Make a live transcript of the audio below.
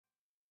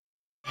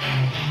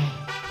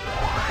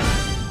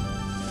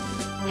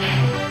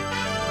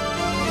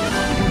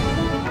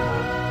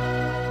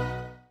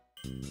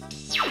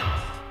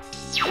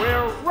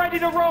ready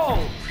to roll.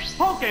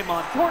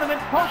 Pokemon Tournament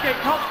Poké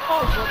Cup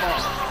Ultra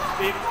Ball.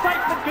 The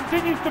excitement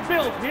continues to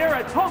build here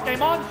at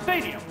Pokemon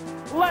Stadium.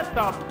 Let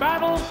the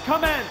battle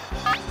commence.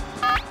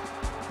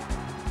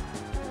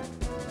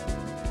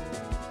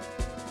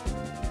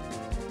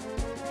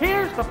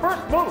 Here's the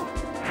first move.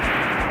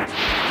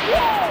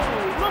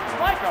 Whoa! Looks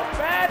like a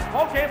bad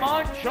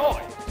Pokemon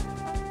choice.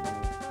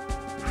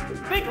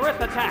 Vigorous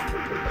attack.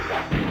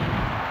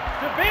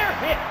 Severe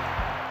hit.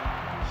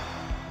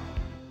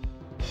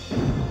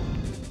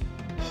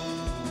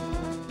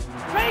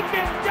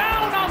 Taken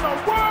down on the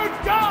word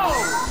go!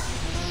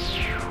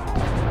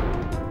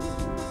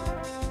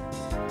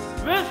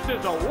 This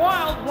is a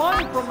wild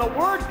one from the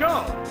word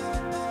go.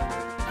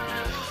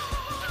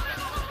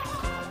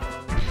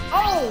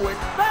 Oh,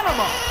 it's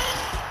Venomoth!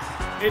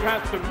 It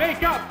has to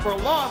make up for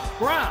lost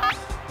ground.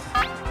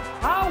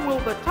 How will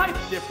the type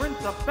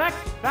difference affect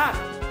that?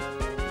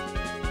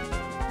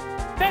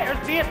 There's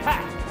the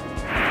attack.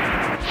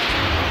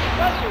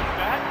 Special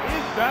Stat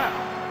is down.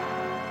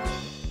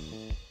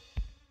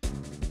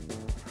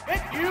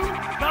 Hit you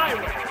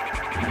sideways.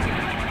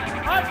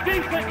 A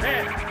decent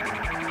hit.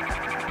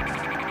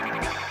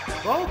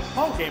 Both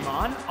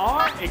Pokemon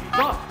are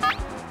exhausted.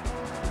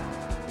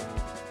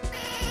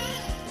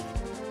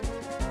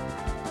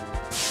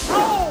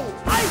 Oh,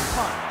 Ice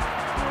Punch!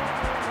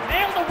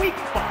 Nail the weak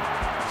spot.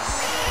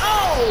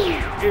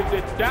 Oh, is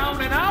it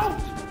down and out?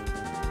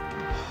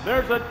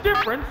 There's a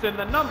difference in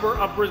the number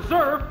of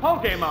reserve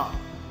Pokemon.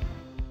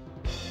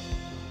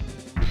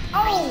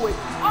 Oh, it's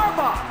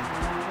Arbok!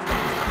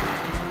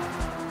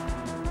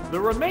 The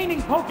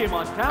remaining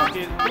Pokemon count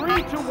is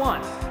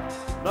 3-1.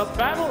 The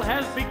battle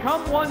has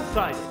become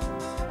one-sided.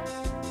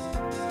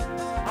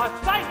 A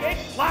Psychic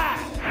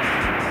Blast!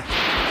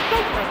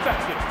 Super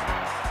effective!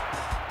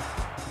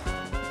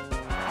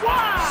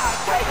 Wow!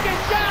 Taken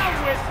down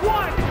with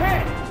one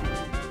hit!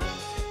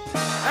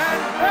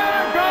 And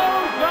there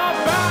goes the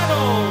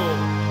battle!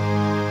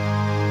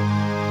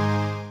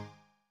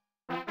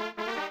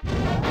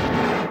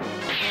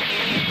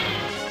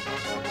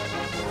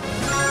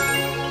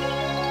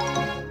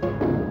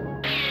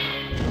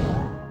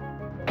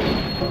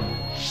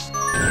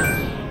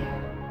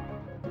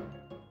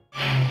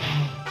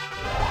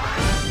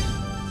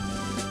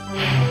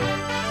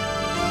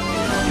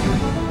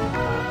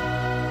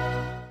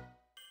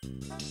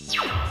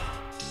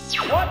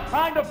 What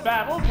kind of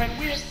battle can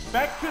we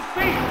expect to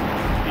see?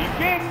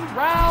 Begin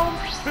round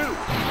 2.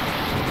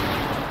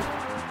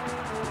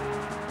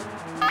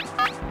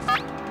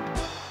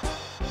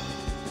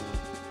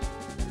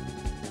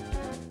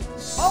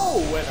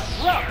 Oh, and a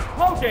rough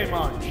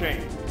Pokemon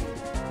change.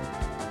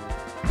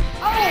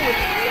 Oh,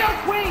 it's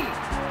Nidoqueen!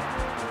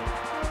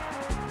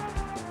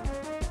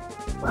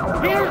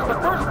 Here's the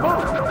first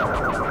move.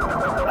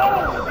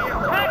 Oh, the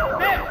attack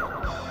missed!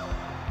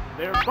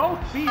 They're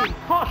both being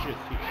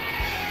cautious here.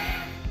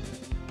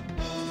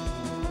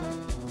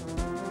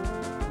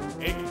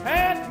 It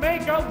can't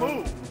make a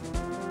move.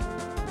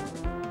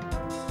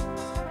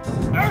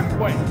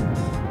 Earthquake!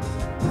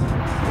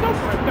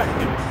 Super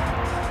effective!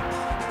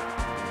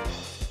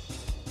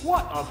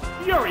 What a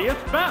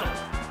furious battle!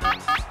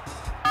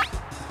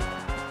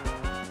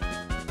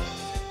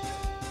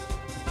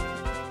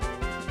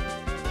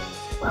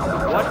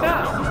 What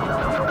now?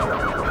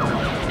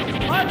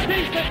 A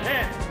decent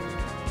hit!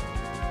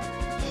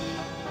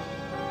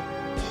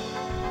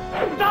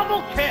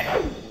 Double kick!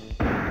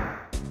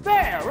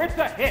 There, it's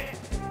a hit!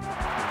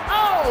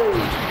 Oh!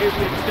 Is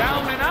it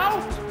down and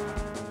out?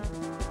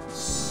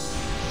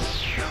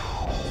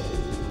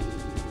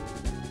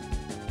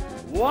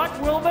 What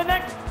will the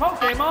next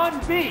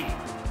Pokemon be?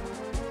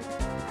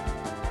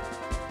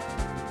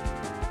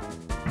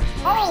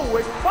 Oh,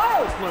 it's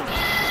Vileplume!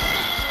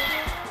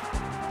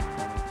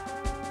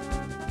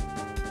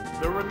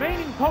 The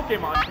remaining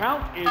Pokemon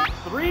count is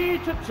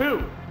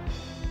 3-2.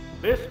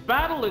 This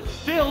battle is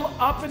still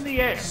up in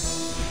the air.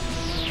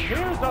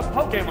 Here's a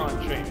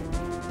Pokemon change.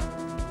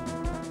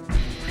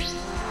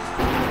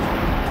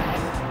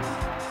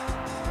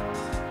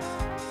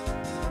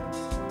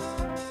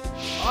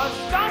 A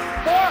Stunt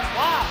for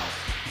Cloud!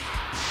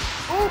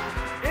 Oops,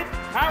 it's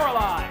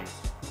paralyzed.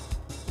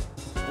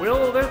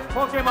 Will this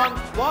Pokemon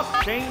swap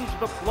change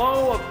the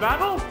flow of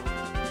battle?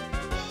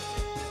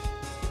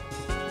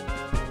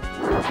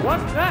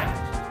 What's next?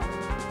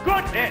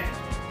 Good hit!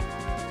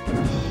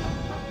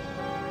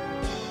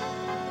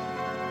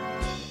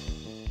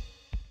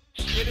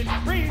 It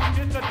increased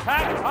its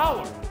attack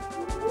power.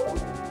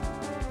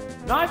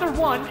 Neither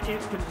one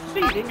is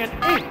conceding an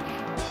inch.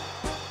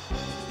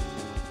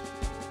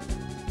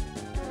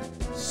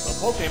 The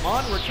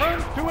Pokemon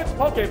returns to its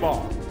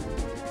Pokeball.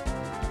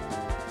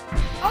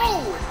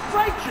 Oh, it's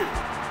Raichu!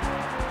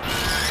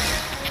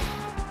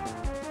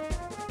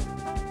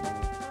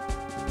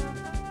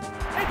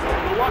 It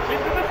flew up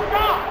into the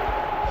sky!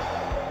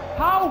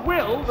 How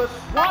will the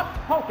swapped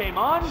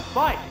Pokemon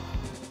fight?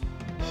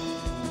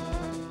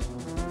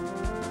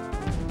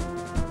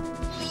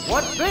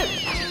 What's this?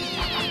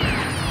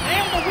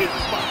 And the weak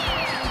spot!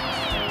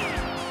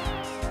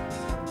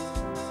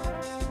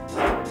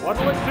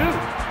 What'll it do?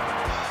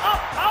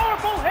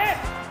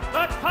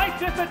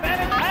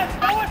 disadvantage has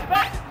no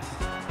effect.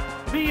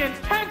 The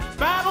intense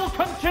battle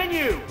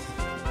continues.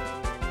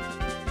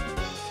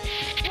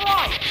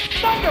 Right,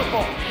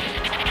 Thunderbolt.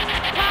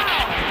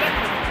 Wow, that's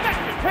an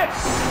effective hit.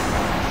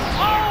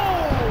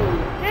 Oh,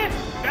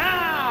 it's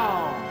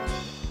down.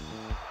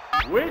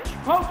 Which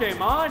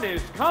Pokemon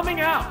is coming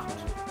out?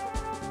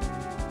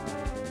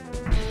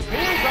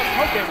 Here's a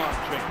Pokemon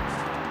change.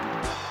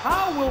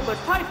 How will the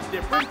type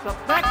difference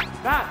affect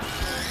that?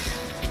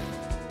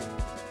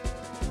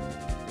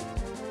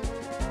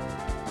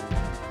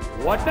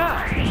 What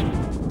now?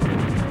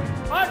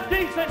 A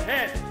decent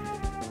hit.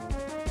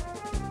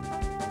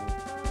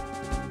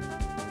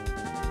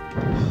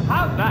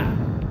 How's that?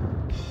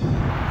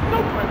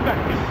 Super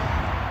effective.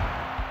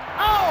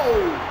 Oh,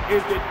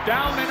 is it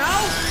down and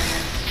out?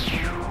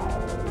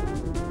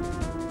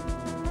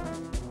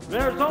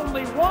 There's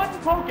only one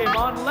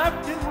Pokemon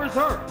left in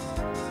reserve.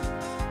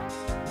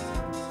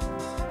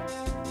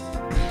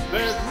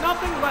 There's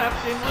nothing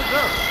left in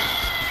reserve.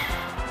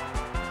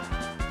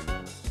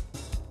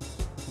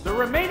 The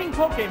remaining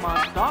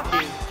Pokemon stock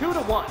is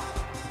 2-1.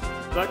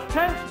 The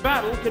tense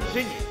battle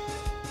continues.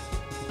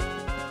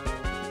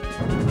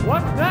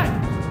 What's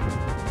next?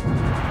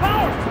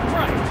 Power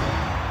Strike!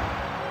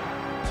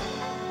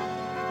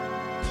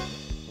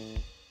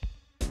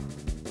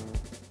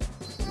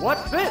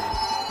 What's this?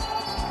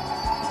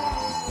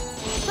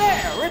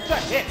 There, it's a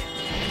hit!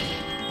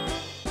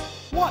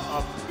 What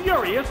a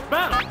furious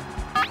battle!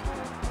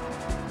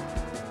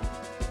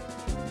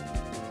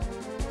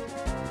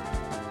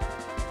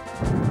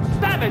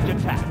 Savage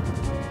attack!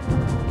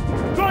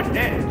 Good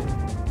hit!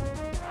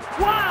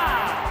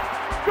 Wow!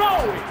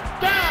 Going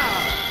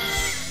down!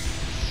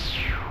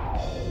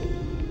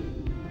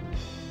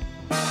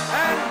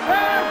 And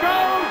there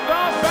goes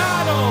the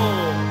battle!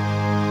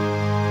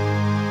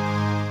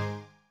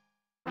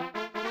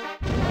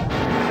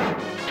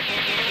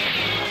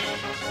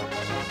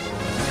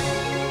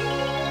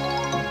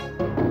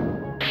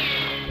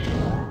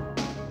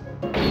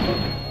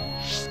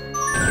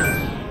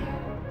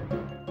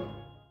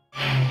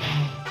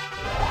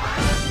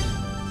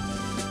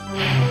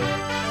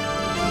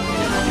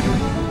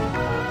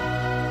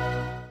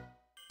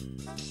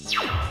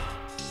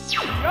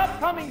 The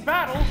upcoming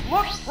battles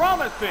look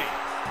promising.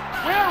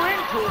 We're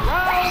into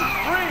round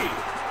 3.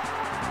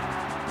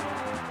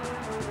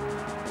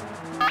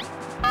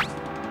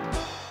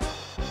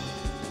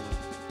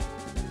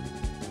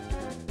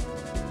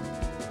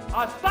 A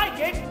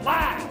Psychic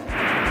Blast!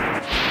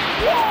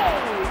 Whoa!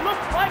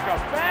 Looks like a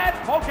bad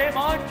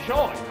Pokemon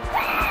choice.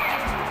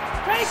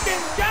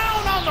 Taken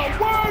down on the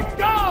word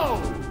go!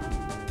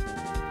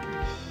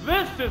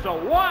 This is a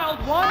wild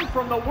one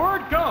from the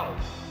word go.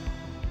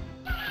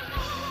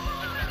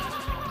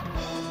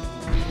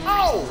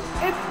 Oh,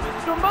 it's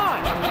Mr.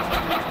 Mime!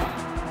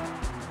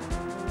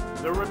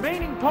 The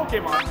remaining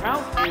Pokemon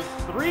count is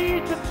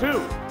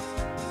 3-2.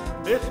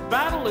 This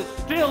battle is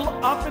still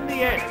up in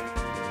the air.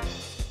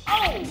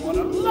 Oh, what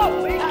a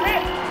lovely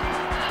hit!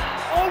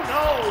 Oh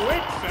no,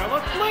 it fell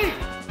asleep!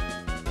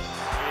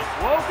 It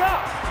woke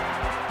up!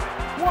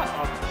 What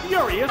a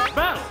furious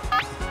battle!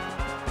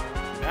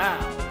 Now...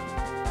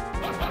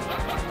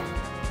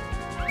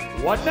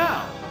 what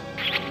now?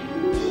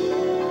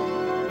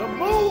 The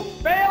move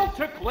failed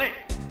to click!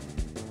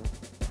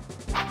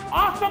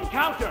 Awesome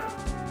counter!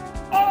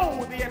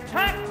 Oh, the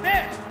attack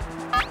missed!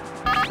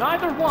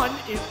 Neither one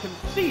is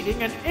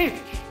conceding an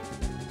inch.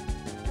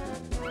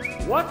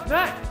 What's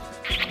next?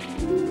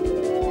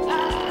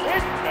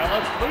 It fell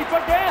asleep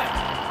again!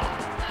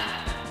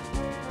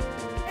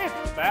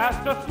 It's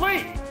fast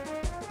asleep!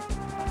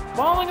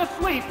 Falling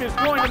asleep is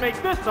going to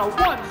make this a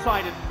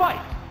one-sided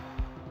fight.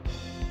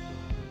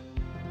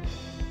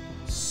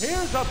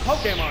 Here's a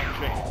Pokemon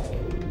change.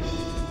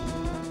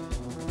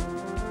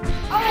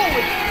 Oh,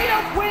 it's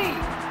Nidoqueen!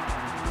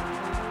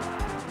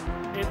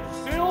 It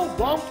still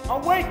won't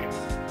awaken.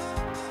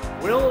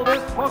 Will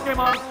this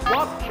Pokemon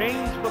swap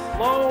change the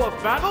flow of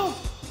battle?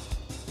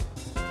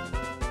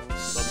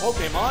 The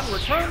Pokemon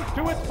returns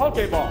to its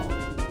Pokeball.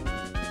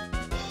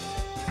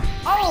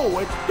 Oh,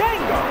 it's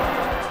Gengar!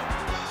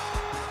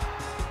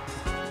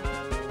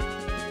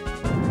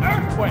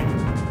 Earthquake!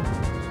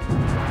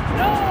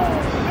 No!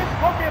 This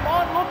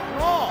Pokemon looks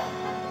wrong!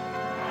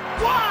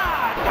 Wow!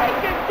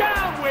 Taken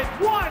down with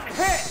one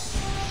hit!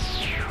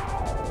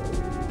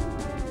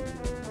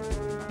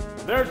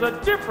 There's a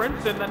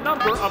difference in the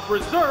number of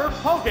reserve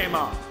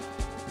Pokemon.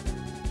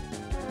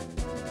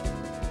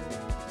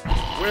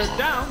 We're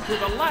down to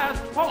the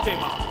last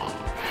Pokemon.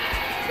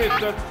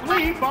 It's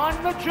asleep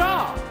on the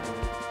job.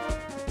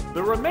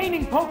 The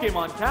remaining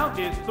Pokemon count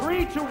is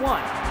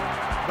 3-1.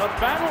 The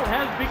battle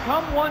has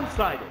become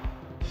one-sided.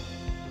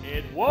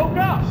 It woke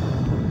up.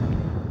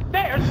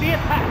 There's the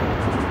attack.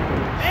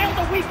 Nailed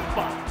the weak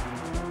spot.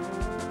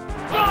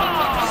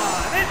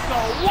 Ah, it's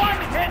a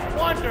one-hit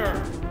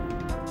wonder.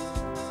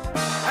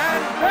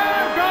 And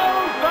there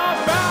goes the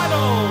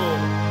battle.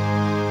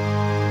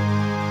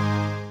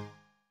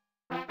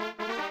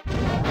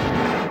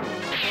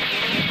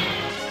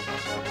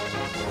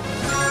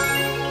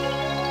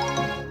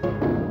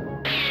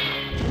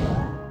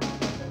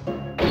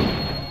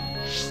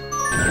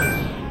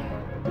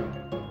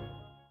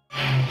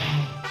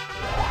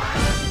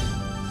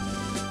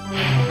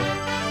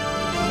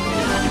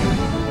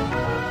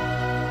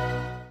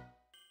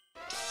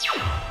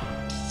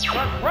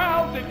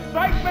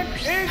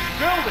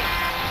 building.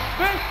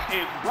 This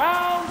is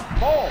round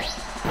 4.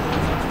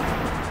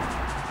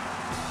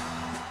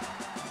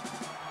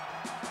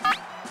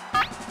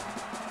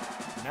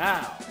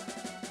 Now.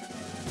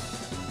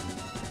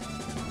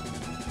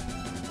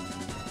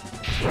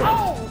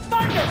 Oh,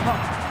 Thunder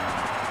Punch!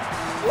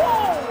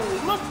 Whoa!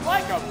 Looks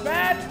like a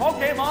bad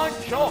Pokemon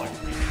choice.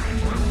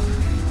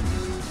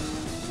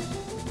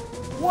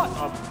 What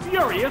a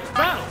furious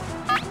battle!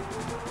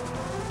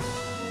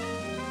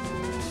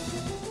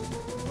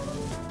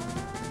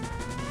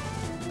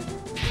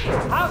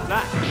 How's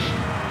that?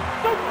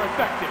 Super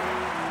effective!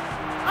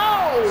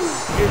 Oh!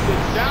 Is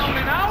it down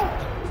and out?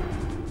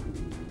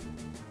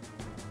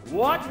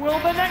 What will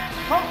the next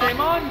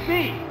Pokemon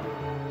be?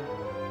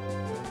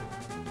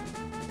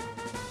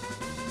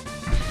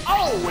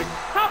 Oh, it's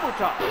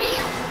Kabutops!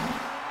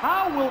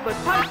 How will the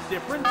type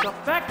difference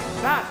affect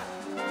that?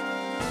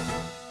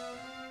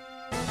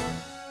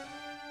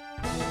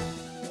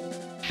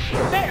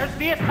 There's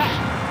the attack!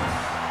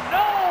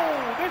 No!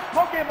 This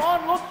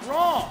Pokemon looks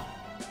wrong!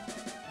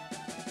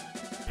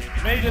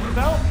 It made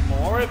itself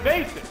more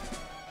evasive.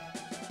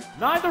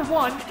 Neither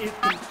one is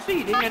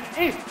conceding an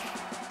inch.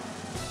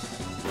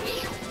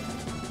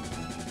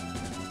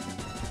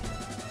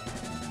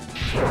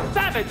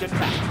 Savage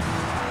attack!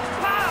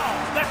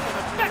 Wow! That's an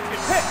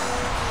effective hit!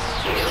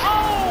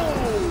 Oh!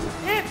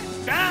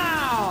 It's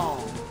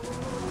down!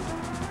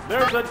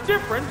 There's a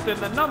difference in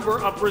the number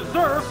of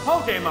reserve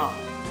Pokemon.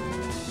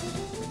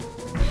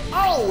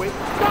 Oh, it's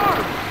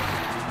starved!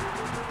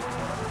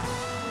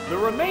 The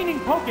remaining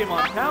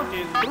Pokemon count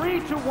is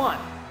 3-1.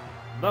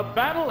 The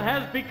battle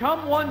has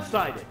become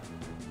one-sided.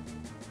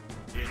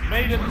 It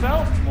made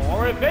itself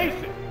more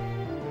evasive.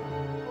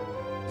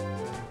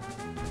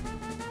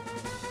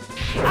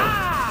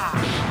 Ah!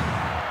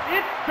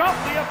 It's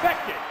doubly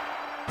effective.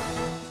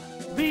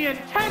 The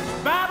intense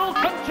battle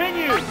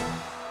continues.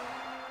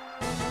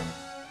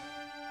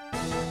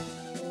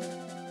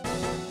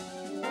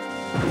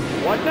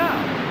 What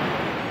now?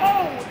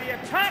 Oh, the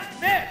attack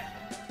missed!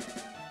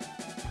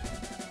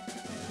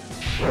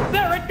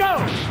 There it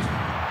goes!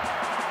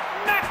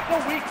 Smack the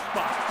weak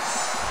spot!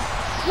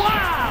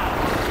 Wow!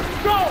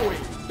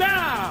 Going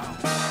down!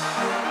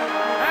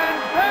 And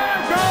there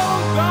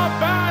goes the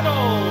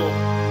battle!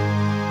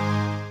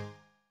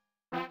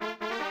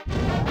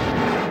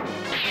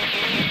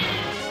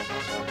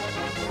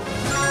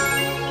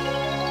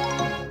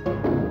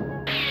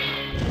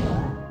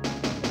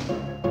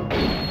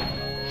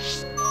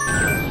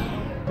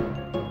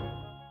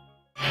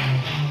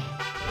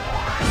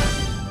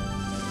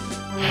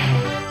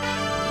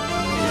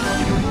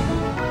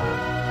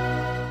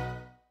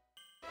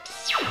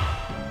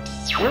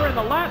 We're in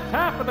the last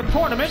half of the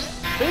tournament.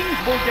 Things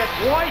will get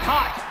white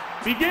hot.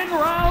 Begin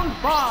round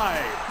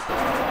 5.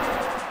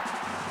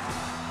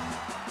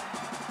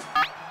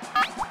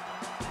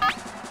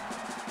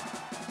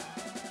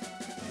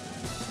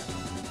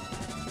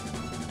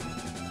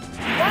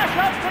 Flash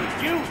up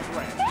Confused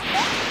Ray.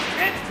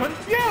 It's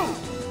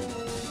confused.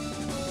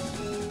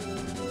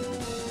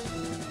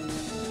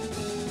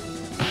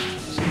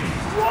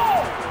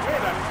 Whoa!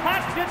 It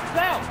attacked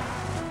itself.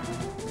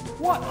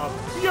 What a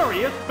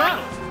furious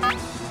battle.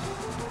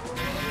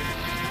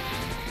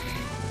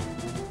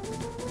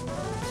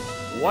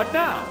 What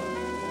now?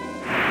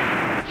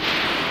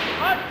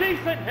 A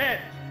decent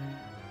hit!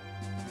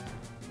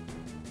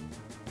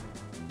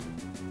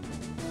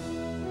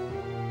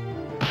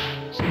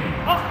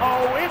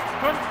 Uh-oh, it's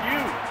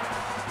confused.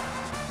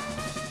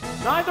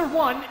 Neither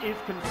one is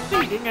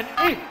conceding an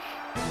inch.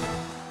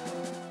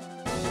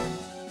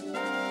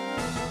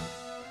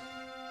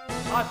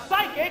 A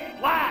Psychic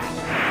Blast!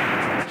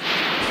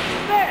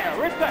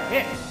 There, it's a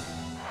hit!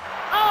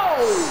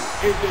 Oh!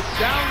 Is it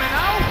down and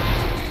out?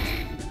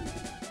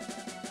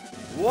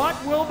 What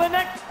will the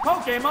next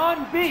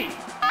Pokemon be?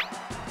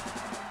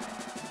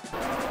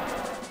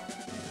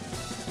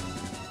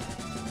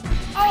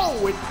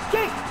 Oh, it's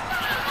Jynx!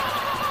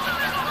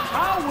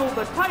 How will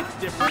the type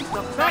difference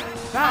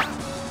affect that?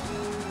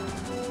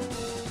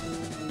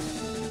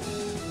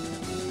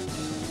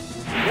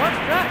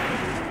 What's that?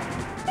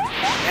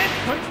 It's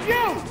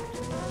confused!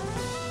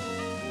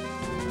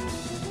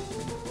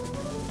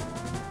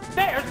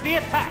 There's the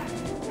attack!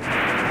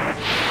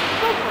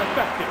 Super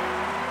effective!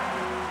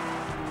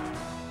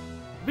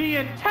 The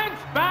intense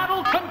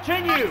battle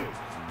continues!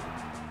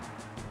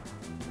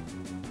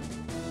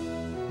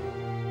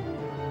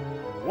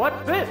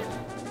 What's this?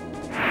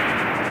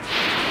 The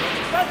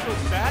special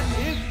stat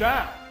is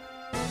down.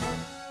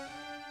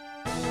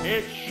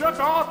 It shook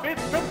off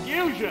its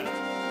confusion.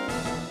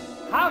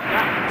 How's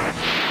that?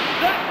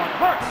 That one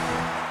hurt.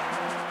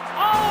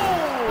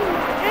 Oh,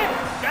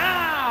 it's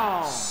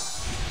down!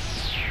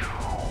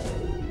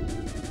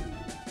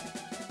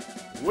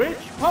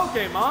 Which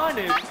Pokemon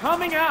is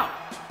coming out?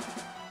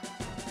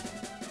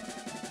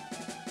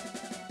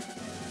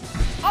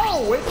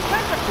 Oh, it's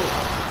Tentacool!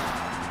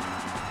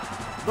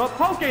 The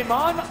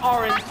Pokemon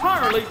are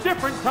entirely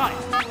different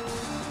types.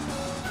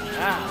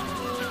 Now,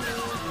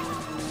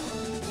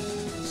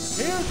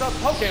 here's a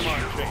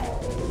Pokemon chain.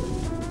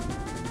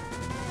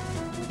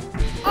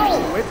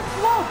 Oh, it's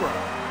Slowbro.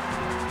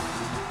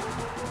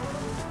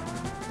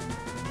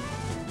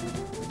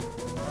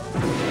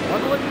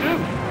 What'll it do?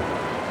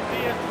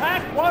 The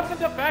attack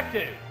wasn't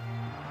effective.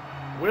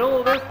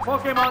 Will this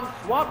Pokemon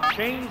swap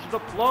change the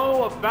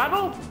flow of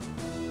battle?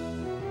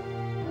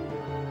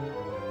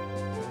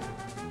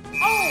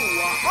 Oh,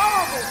 a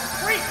horrible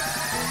freak!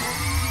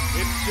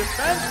 Its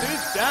defense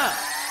is down.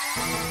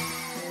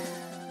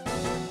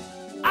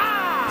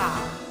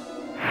 Ah!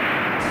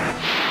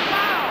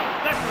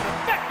 Wow, that's an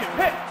effective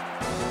hit!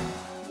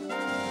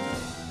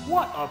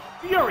 What a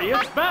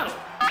furious battle!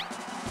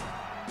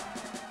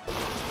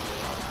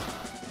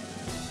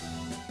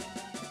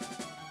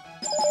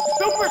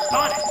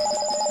 Supersonic!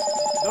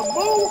 The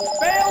move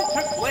failed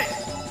to click.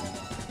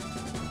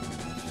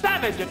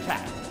 Savage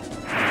attack.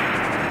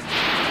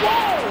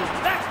 Whoa,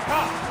 that's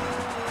tough.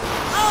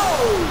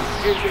 Oh,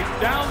 is it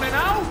down and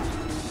out?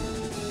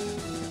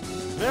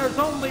 There's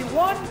only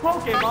one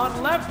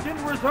Pokemon left in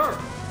reserve.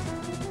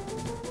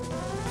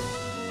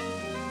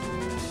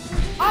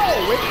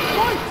 Oh, it's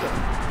Cloyster.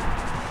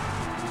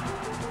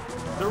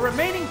 The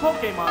remaining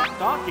Pokemon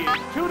stock is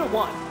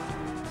 2-1.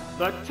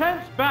 The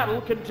tense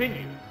battle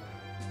continues.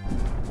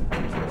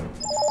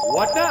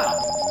 What now?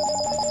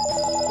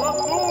 The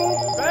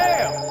move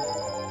failed.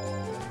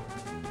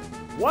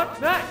 What's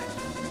next?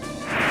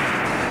 The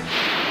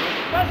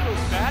special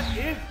stat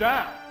is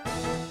down.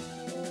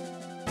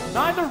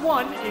 Neither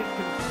one is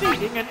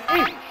conceding an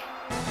inch.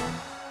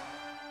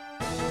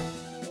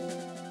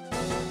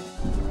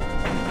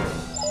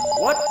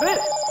 What's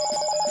this?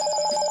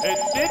 It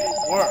didn't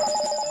work.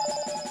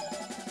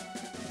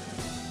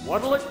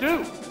 What'll it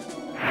do? The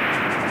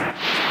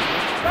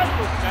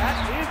special stat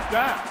is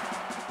down.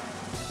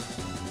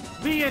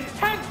 The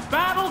intense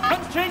battle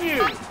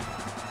continues!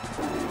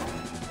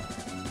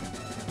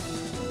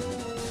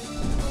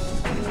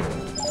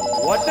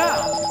 What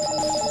now?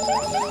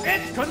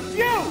 It's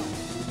confused!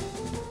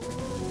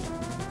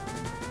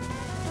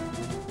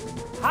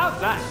 How's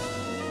that?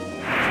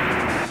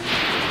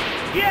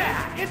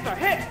 Yeah, it's a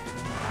hit!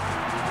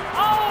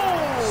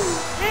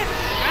 Oh, it's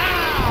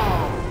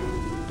down!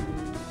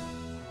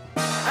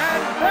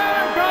 And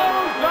there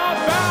goes the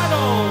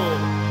battle!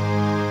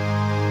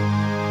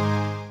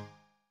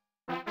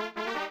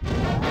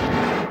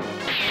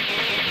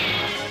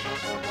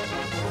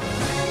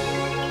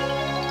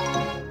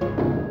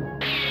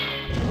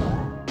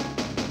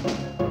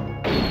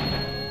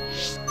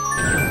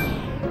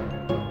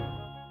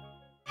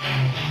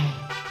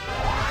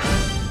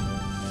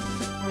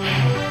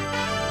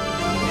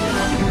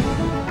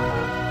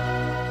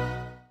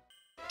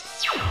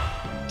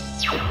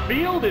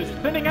 Field is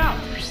thinning out.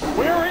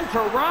 We're into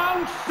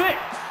round 6.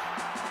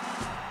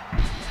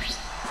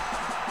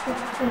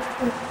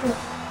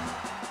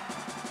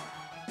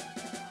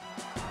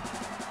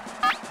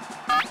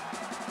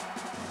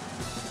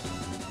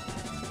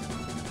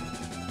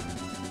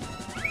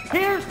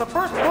 Here's the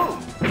first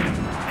move.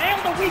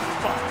 And the weak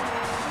spot.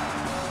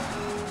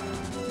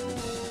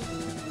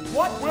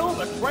 What will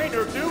the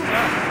trainer do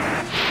now?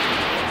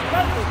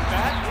 Special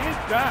stat is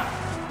down.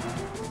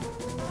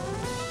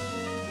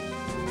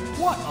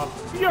 What a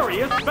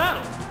furious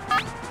battle!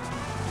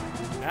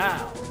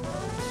 Now.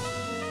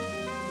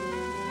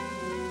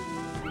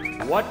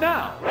 What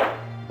now?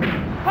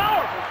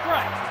 Powerful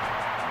strike!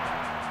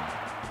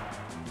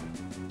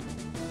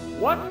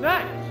 What's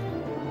next?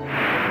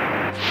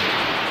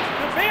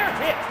 Severe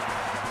hit!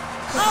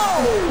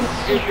 Oh!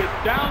 Is it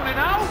down and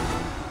out?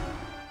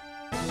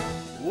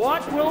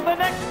 What will the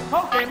next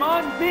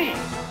Pokemon be?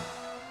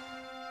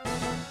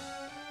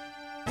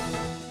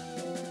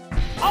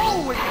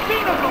 Oh, it's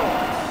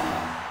Venusaur!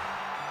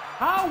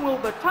 How will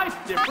the type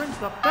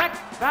difference affect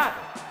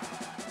battle?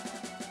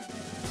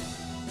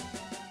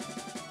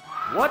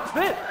 What's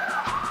this?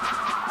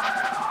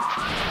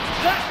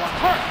 That one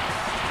hurt!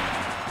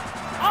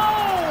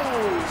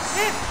 Oh!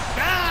 It's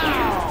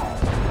down!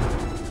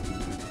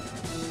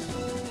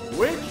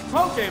 Which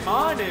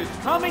Pokemon is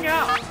coming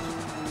out?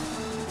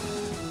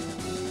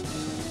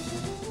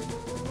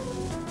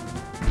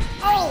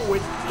 Oh,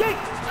 it's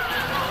Jake!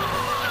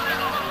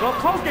 The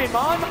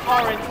Pokemon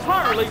are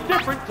entirely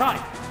different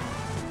types.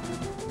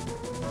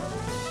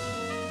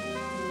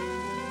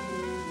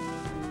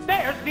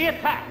 There's the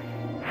attack.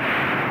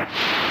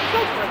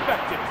 Super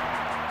effective.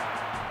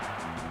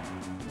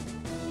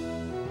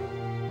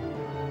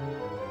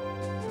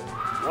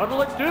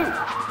 What'll it do?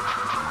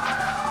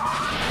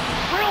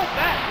 Drill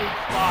that weak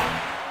spot.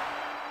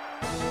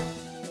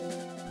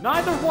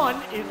 Neither one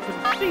is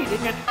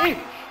conceding an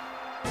inch.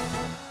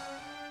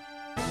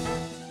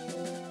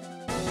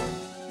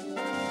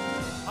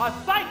 A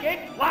psychic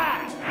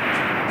blast.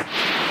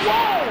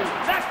 Whoa,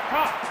 that's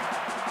tough.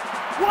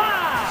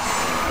 Wow!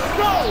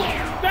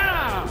 Going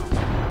down!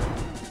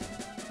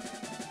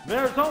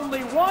 There's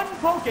only one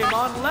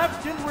Pokemon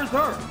left in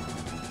reserve.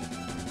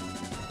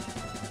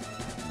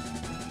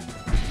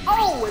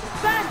 Oh, it's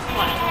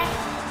Sandslash!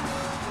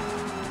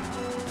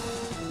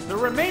 The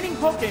remaining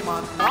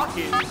Pokemon stock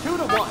is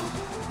 2-1.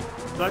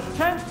 The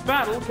tense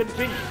battle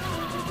continues.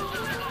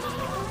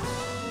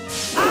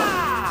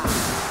 Ah!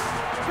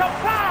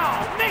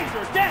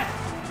 Major death!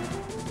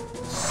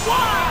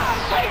 Wow!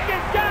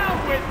 Taken down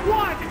with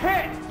one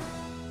hit!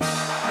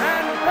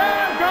 And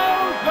there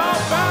goes the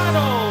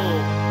battle!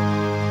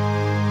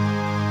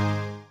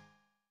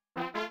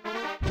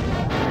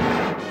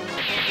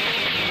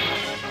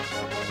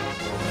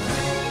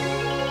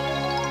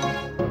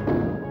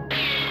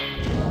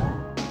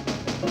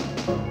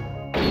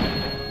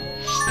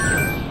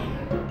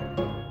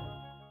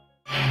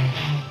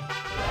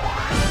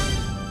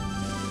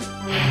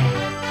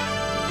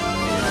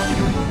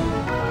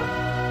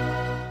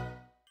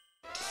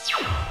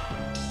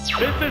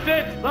 This is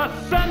it, the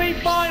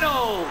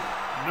semi-finals!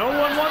 No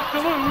one wants to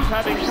lose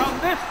having come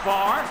this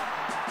far.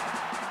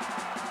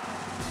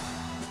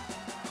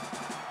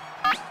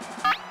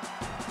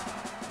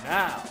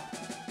 Now.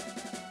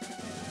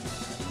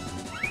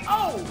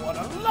 Oh, what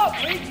a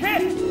lovely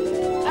kick!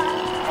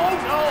 Oh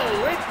no,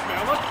 it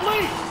fell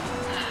asleep!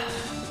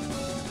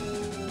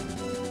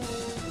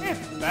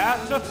 It's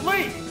fast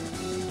asleep!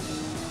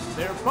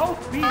 They're both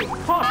being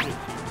cautious here.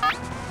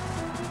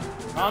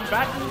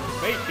 Combatants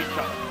face each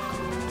other.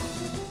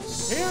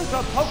 Here's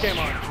a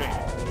Pokemon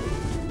change.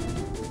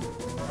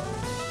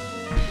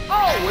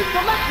 Oh, it's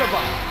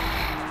Electabuzz!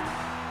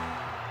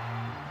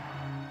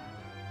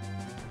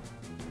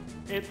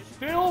 It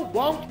still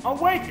won't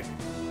awaken.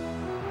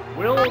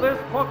 Will this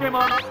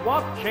Pokemon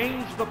swap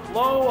change the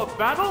flow of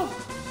battle?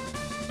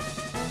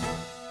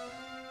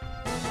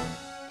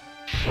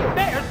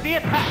 There's the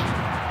attack!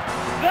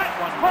 That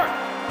one hurt!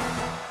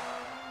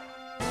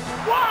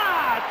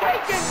 Wow!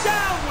 Taken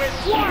down with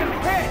one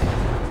hit!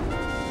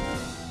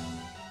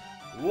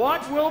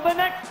 What will the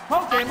next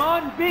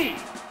Pokemon be?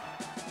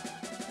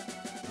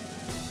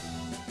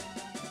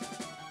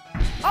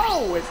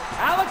 Oh, it's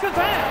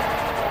Alakazam!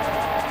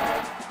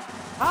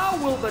 How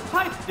will the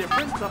type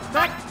difference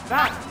affect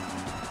that?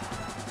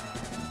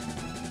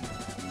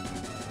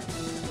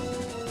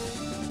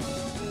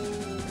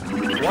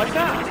 What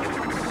now?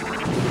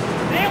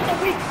 Nail the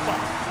weak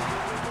spot!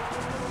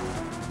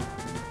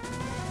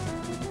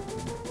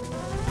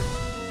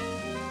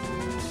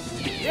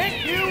 Hit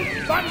you,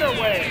 Thunder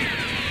Wave!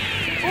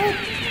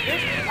 Oops,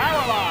 it's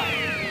paralyzed!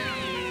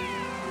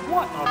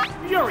 What a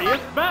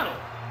furious battle!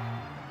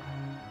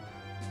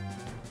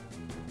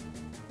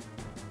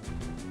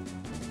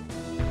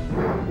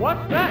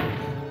 What's next?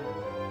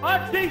 A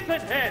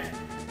decent hit!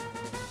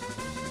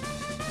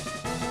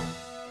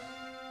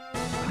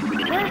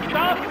 Here's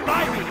the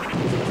Psybe!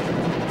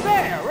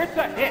 There, it's a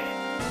hit!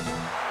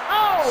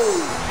 Oh!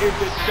 Is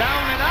it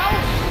down and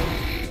out?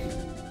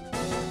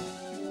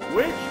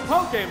 Which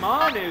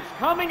Pokemon is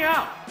coming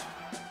out?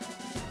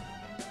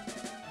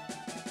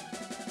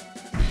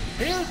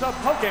 Here's a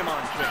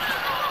Pokemon change.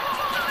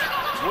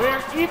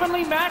 We're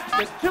evenly matched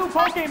at 2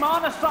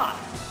 Pokemon aside.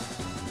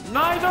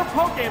 Neither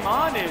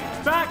Pokemon is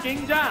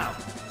backing down.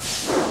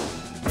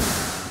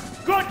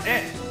 Good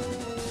hit!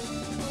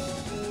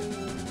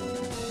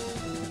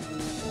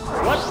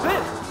 What's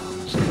this?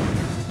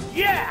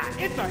 Yeah,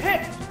 it's a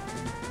hit!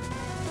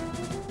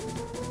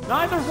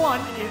 Neither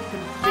one is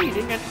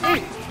conceding an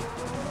inch.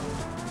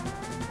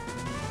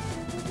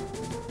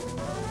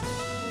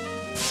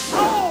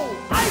 Oh!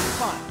 Ice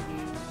Punch!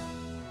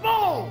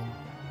 Boom!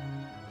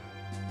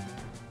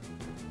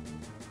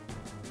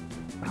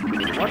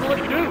 What'll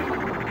it do?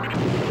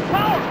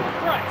 Power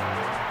strike!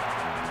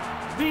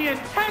 The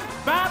intense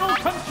battle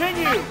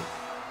continues!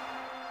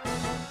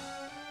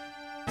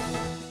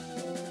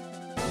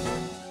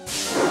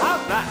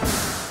 How's that?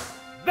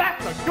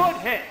 That's a good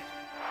hit!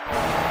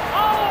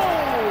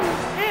 Oh!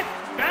 It's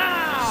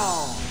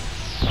down!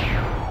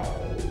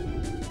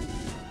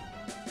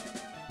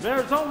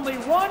 There's only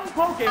one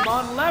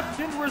Pokemon left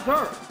in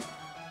reserve.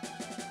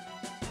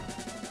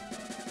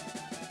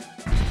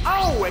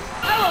 Oh, it's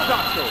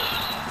Aerodactyl!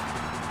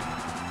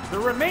 The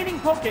remaining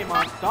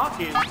Pokemon stock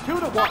is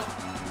 2-1.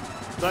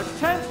 The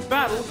tense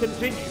battle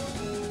continues.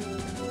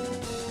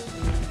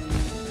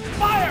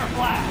 Fire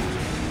Blast!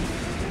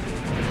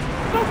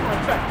 Super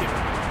effective!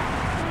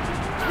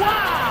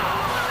 Wow!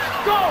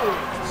 Going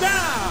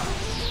down!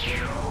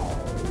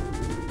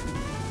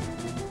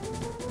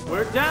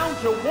 We're down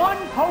to 1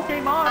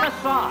 Pokemon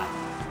aside.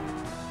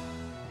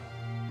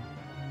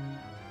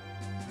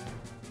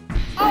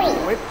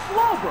 Oh, it's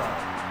Slowbro!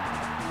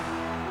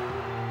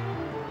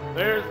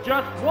 There's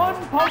just 1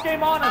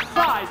 Pokemon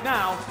aside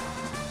now.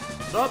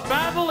 The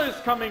battle is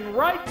coming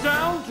right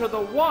down to the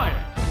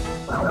wire.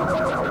 Real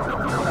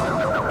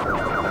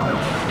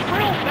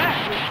that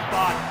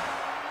spot.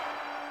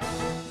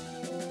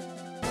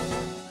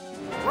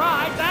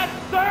 Right, that's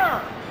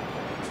Sir.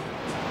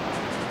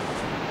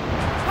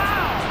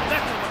 Wow,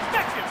 that's an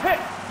effective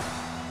hit.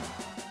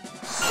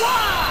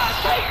 Wow,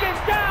 taken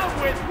down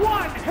with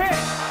 1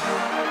 hit.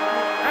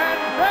 And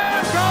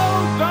there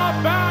goes the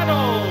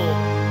battle.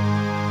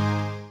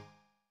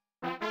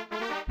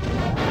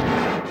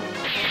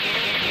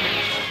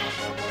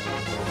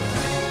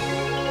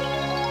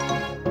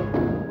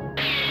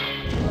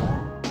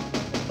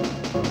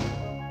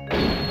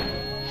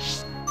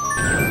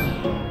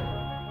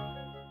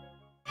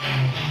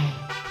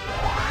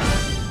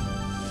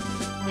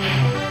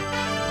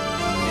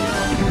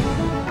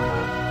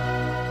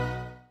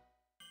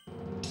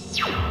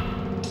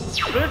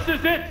 This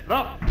is it,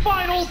 the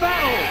final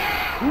battle.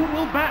 Who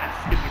will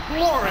bask in the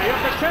glory of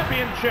the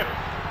championship?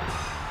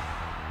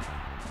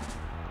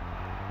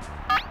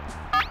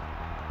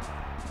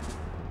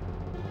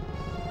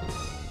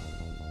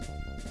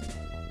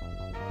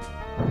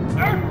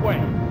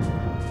 Earthquake!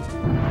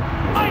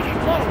 Mighty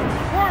blows,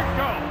 word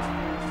go!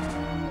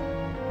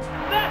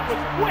 That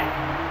was quick!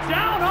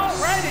 Down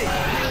already!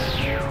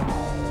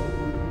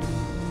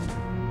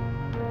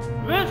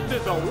 This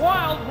is a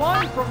wild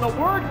one from the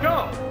word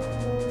go!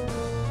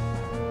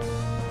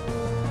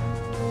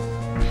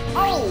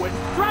 Oh, it's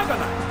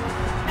Dragonite!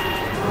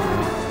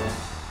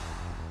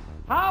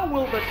 How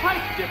will the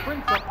type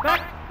difference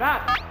affect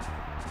that?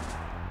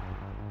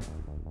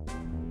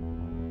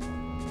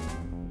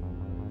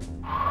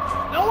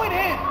 No, it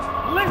is!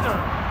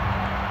 Lizard!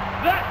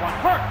 That one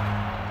hurt!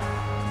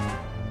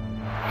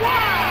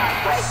 Wow!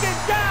 Taken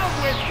down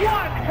with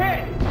one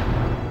hit!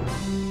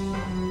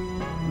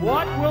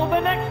 What will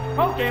the next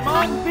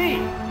Pokemon be?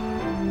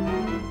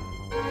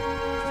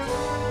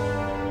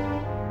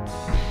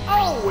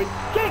 Oh, it's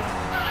Jynx!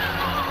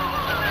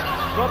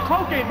 The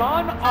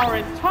Pokemon are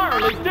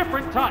entirely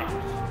different types.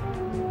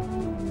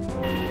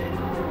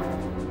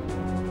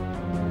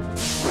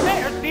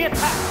 There's the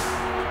attack!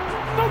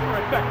 Super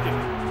effective!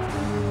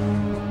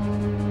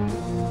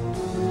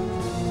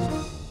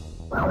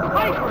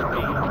 Hyper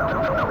Beam!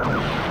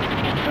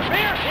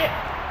 Severe hit!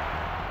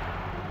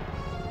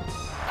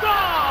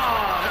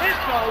 God!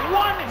 It's a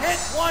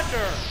one-hit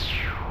wonder!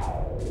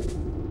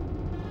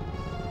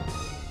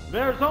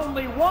 There's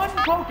only one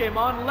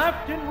Pokemon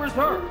left in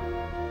reserve.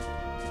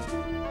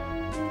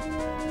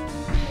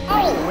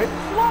 Oh, it's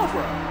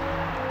Slowbro!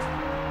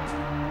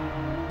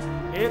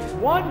 It's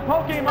one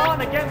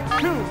Pokemon against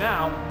two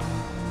now.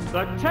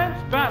 The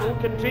tense battle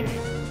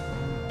continues.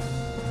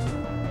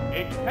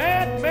 It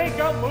can't make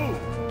a move.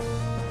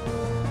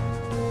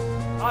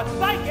 A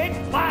Psychic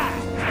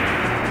Blast!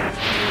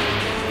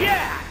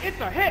 Yeah, it's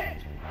a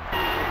hit!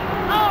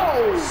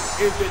 Oh!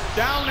 Is it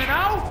down and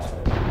out?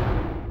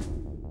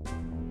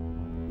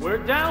 We're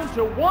down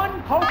to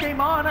one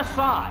Pokemon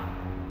aside.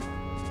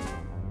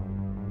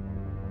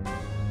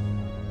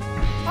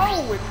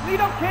 Oh, it's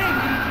Nidoking!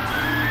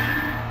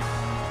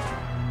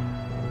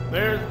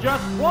 There's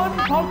just one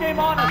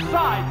Pokemon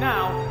aside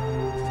now.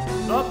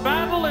 The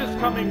battle is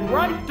coming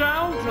right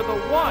down to the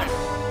wire.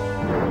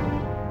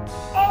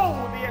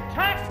 Oh, the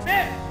attack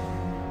missed!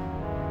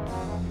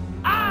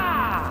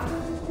 Ah!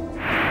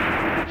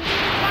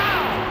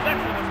 Wow,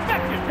 that's an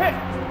effective hit!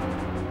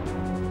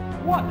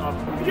 What a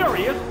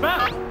furious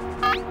battle!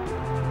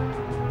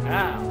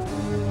 Now.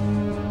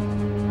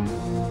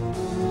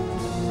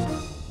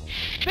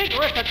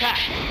 Vigorous attack!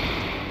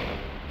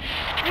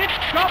 It's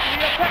doubly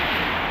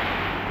effective!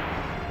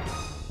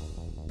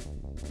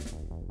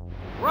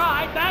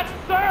 Right, that's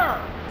sir!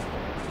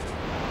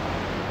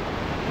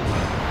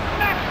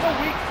 That's the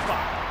weak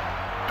spot!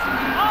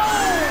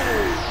 Oh!